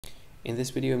In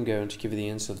this video, I'm going to give you the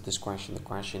answer of this question. The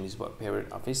question is, what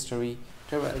period of history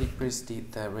directly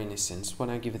preceded the Renaissance? When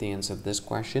I give you the answer of this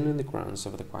question, and the grounds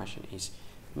of the question is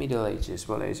Middle Ages.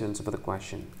 Well, let's answer for the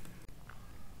question.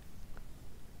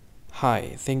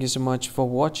 Hi, thank you so much for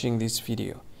watching this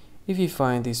video. If you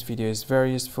find this video is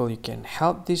very useful, you can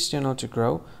help this channel to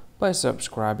grow by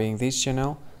subscribing this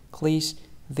channel. Click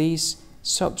this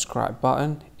subscribe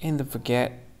button and don't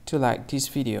forget to like this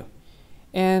video.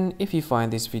 And if you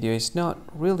find this video is not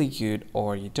really good,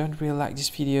 or you don't really like this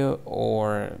video,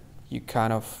 or you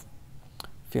kind of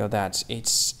feel that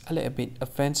it's a little bit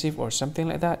offensive or something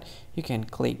like that, you can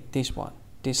click this one,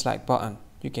 dislike button.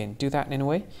 You can do that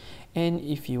anyway. And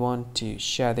if you want to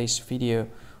share this video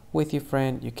with your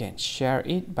friend, you can share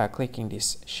it by clicking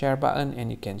this share button, and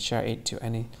you can share it to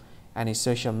any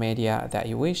social media that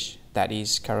you wish that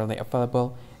is currently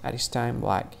available at this time,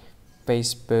 like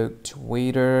Facebook,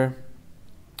 Twitter,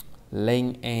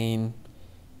 LinkedIn,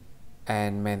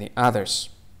 and many others,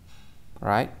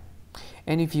 right?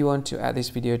 And if you want to add this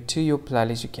video to your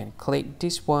playlist, you can click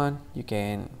this one. You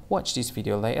can watch this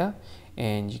video later,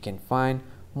 and you can find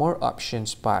more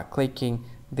options by clicking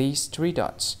these three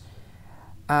dots.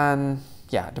 And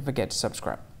yeah, don't forget to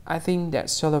subscribe. I think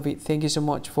that's all of it. Thank you so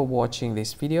much for watching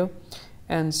this video,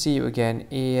 and see you again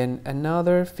in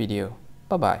another video.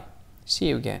 Bye bye. See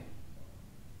you again.